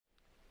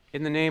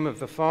In the name of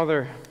the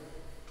Father,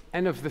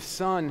 and of the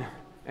Son,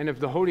 and of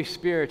the Holy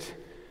Spirit,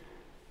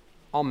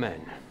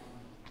 Amen.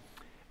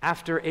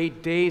 After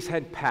 8 days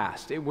had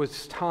passed, it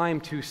was time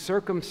to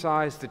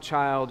circumcise the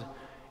child,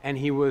 and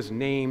he was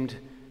named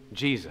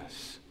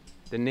Jesus,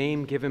 the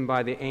name given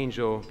by the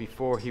angel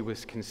before he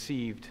was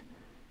conceived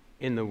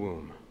in the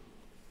womb.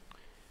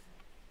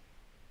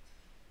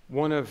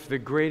 One of the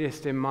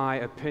greatest, in my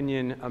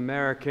opinion,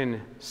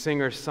 American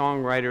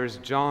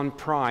singer-songwriters, John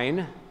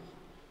Prine,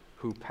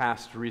 who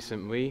passed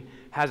recently,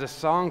 has a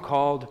song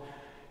called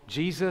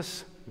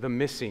Jesus, the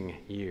Missing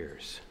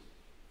Years,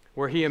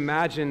 where he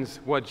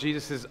imagines what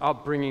Jesus'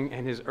 upbringing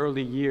and his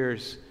early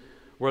years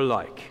were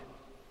like.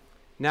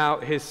 Now,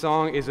 his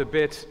song is a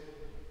bit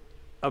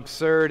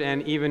absurd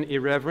and even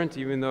irreverent,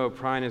 even though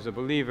Prine is a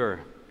believer.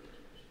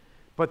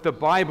 But the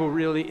Bible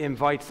really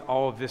invites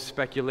all of this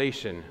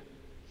speculation.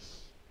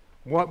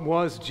 What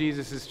was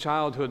Jesus'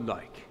 childhood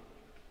like?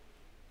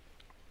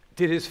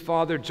 Did his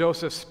father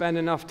Joseph spend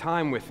enough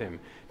time with him?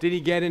 Did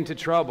he get into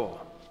trouble?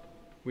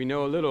 We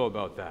know a little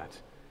about that.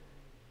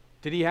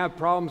 Did he have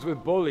problems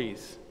with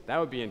bullies? That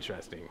would be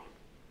interesting.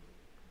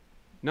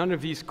 None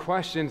of these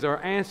questions are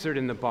answered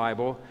in the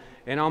Bible,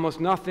 and almost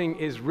nothing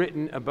is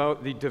written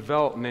about his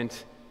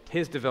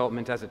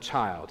development as a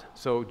child.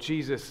 So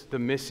Jesus, the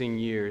missing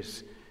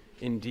years,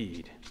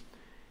 indeed.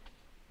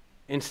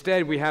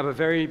 Instead, we have a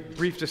very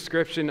brief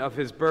description of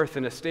his birth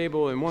in a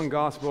stable in one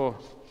gospel,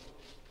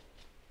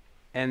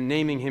 and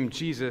naming him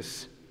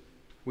Jesus,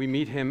 we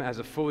meet him as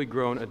a fully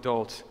grown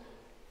adult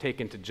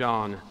taken to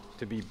John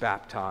to be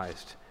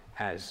baptized,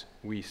 as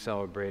we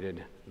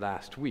celebrated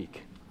last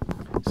week.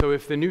 So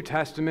if the New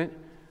Testament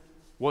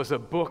was a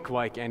book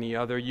like any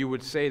other, you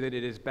would say that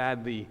it is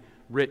badly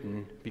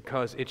written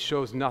because it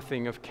shows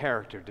nothing of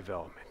character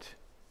development,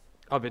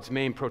 of its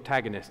main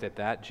protagonist at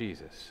that,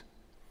 Jesus.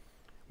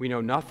 We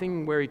know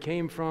nothing where he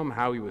came from,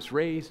 how he was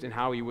raised, and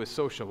how he was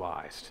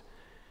socialized.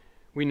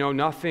 We know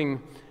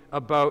nothing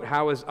about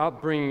how his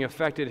upbringing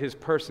affected his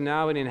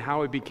personality and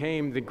how he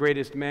became the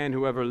greatest man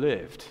who ever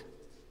lived.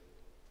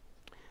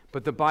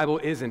 But the Bible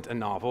isn't a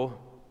novel.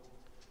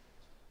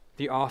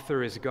 The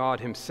author is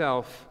God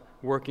himself,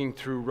 working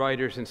through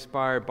writers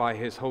inspired by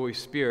his Holy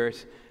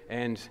Spirit,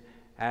 and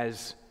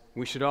as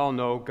we should all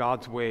know,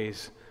 God's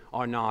ways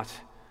are not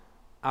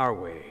our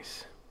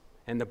ways.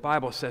 And the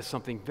Bible says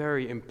something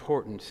very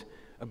important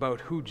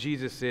about who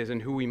Jesus is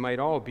and who we might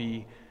all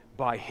be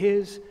by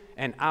his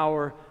and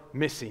our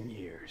missing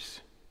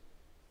years,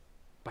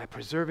 by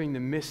preserving the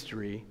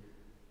mystery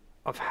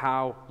of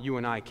how you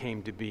and I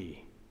came to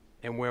be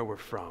and where we're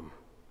from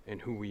and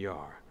who we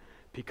are.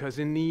 Because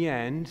in the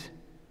end,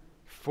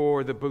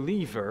 for the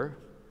believer,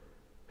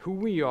 who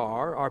we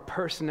are, our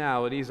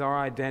personalities, our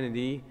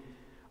identity,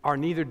 are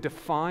neither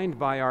defined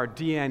by our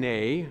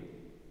DNA,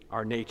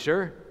 our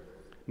nature,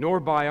 nor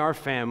by our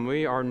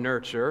family, our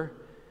nurture,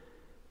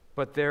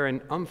 but they're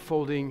an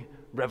unfolding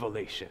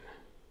revelation,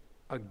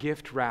 a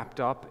gift wrapped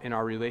up in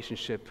our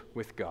relationship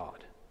with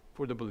God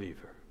for the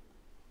believer.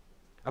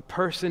 A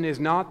person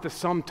is not the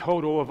sum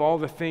total of all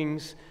the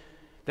things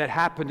that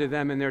happened to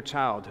them in their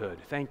childhood,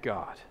 thank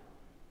God.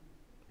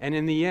 And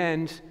in the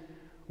end,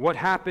 what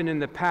happened in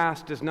the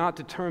past does not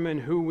determine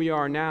who we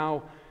are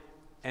now,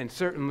 and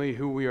certainly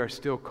who we are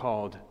still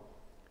called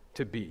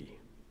to be.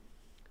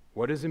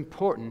 What is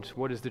important,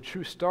 what is the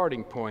true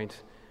starting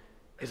point,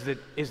 is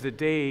the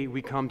day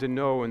we come to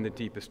know in the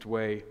deepest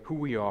way who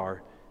we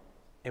are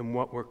and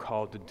what we're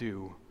called to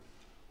do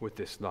with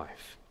this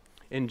life.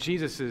 In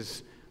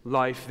Jesus'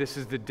 life, this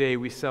is the day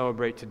we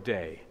celebrate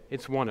today.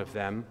 It's one of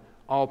them,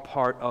 all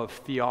part of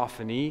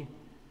theophany,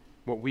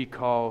 what we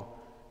call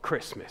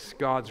Christmas,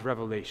 God's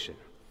revelation.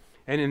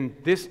 And in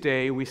this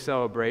day, we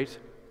celebrate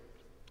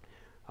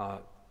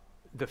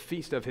the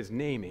feast of his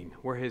naming,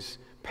 where his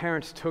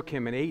parents took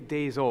him at 8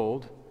 days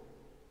old,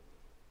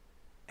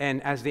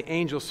 and as the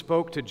angel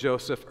spoke to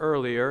Joseph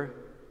earlier,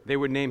 they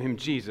would name him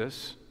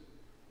Jesus,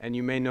 and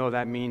you may know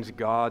that means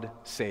God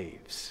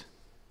saves.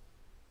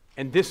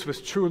 And this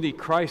was truly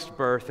Christ's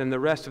birth, and the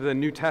rest of the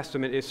New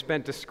Testament is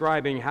spent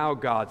describing how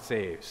God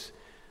saves.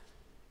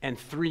 And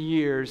 3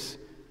 years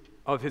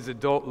of his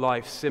adult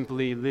life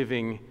simply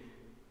living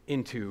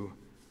into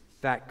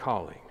that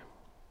calling.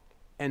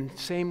 And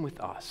same with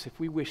us. If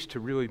we wish to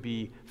really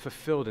be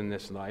fulfilled in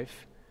this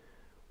life,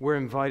 we're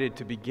invited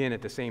to begin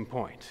at the same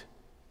point.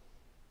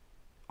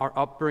 Our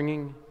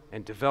upbringing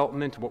and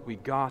development, what we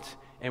got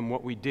and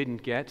what we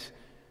didn't get,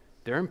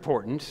 they're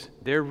important,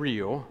 they're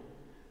real,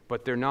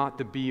 but they're not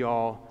the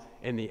be-all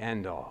and the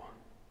end-all.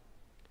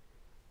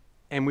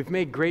 And we've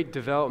made great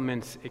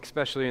developments,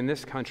 especially in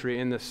this country,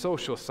 in the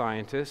social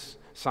sciences,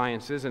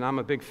 and I'm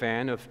a big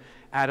fan of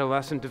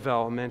adolescent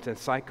development and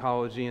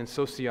psychology and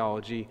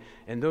sociology,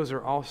 and those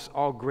are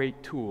all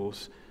great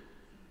tools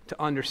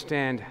to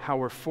understand how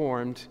we're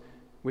formed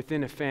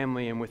within a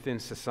family and within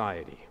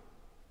society.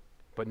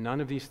 But none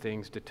of these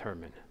things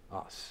determine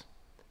us.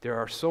 There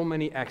are so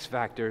many X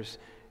factors,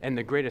 and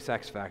the greatest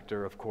X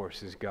factor, of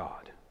course, is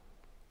God.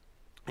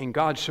 And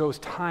God shows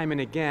time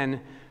and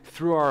again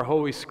through our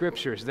Holy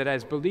Scriptures that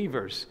as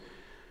believers,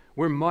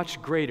 We're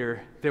much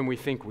greater than we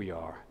think we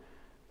are,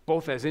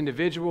 both as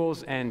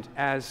individuals and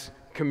as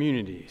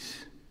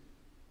communities.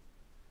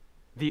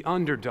 The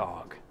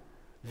underdog,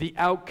 the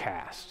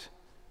outcast,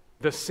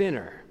 the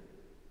sinner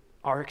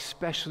are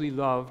especially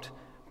loved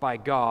by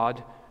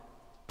God,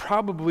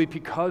 probably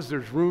because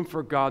there's room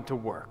for God to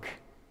work.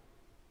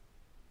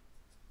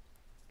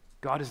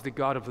 God is the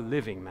God of the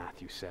living,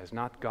 Matthew says,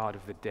 not God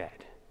of the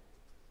dead.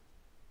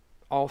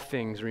 All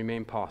things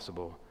remain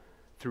possible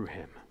through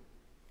him.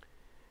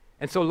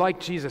 And so, like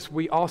Jesus,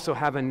 we also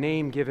have a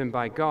name given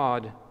by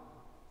God.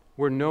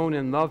 We're known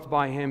and loved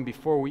by him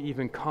before we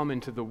even come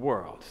into the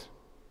world.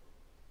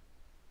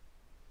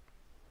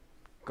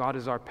 God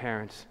is our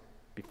parents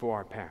before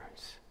our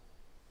parents.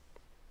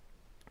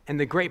 And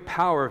the great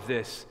power of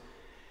this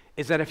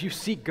is that if you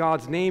seek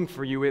God's name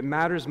for you, it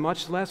matters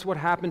much less what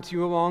happened to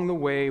you along the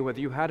way, whether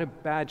you had a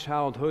bad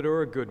childhood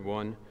or a good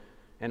one.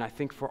 And I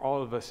think for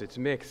all of us it's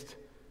mixed.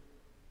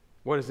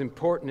 What is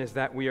important is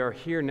that we are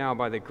here now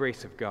by the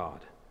grace of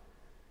God.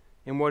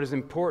 And what is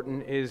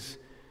important is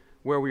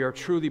where we are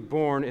truly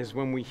born is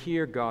when we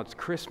hear God's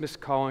Christmas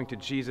calling to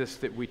Jesus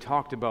that we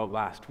talked about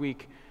last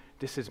week.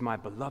 This is my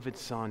beloved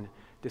Son,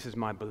 this is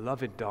my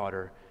beloved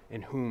daughter,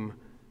 in whom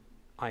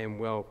I am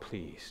well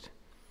pleased.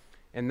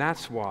 And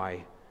that's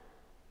why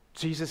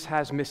Jesus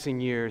has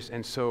missing years,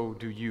 and so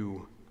do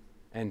you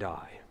and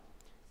I.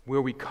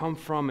 Where we come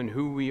from and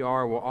who we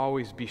are will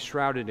always be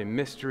shrouded in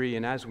mystery,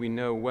 and as we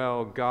know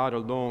well, God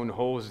alone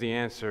holds the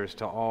answers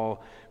to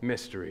all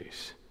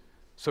mysteries.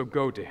 So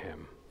go to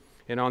him.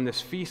 And on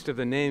this feast of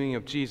the naming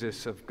of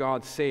Jesus, of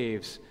God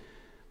saves,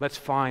 let's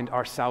find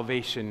our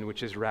salvation,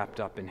 which is wrapped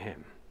up in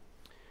him.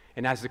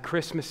 And as the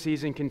Christmas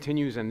season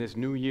continues and this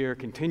new year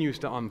continues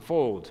to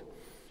unfold,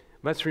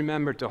 let's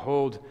remember to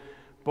hold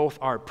both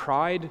our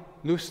pride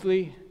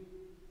loosely,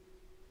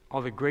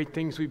 all the great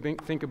things we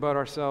think about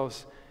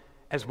ourselves,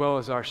 as well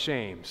as our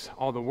shames,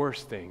 all the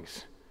worst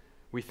things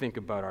we think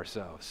about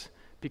ourselves,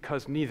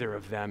 because neither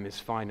of them is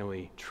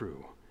finally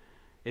true.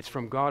 It's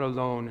from God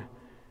alone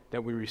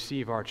that we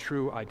receive our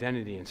true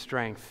identity and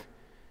strength,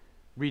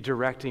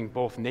 redirecting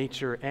both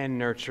nature and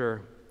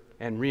nurture,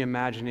 and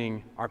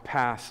reimagining our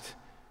past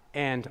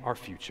and our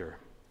future,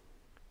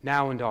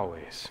 now and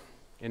always,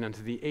 and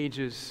unto the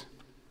ages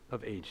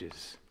of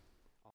ages.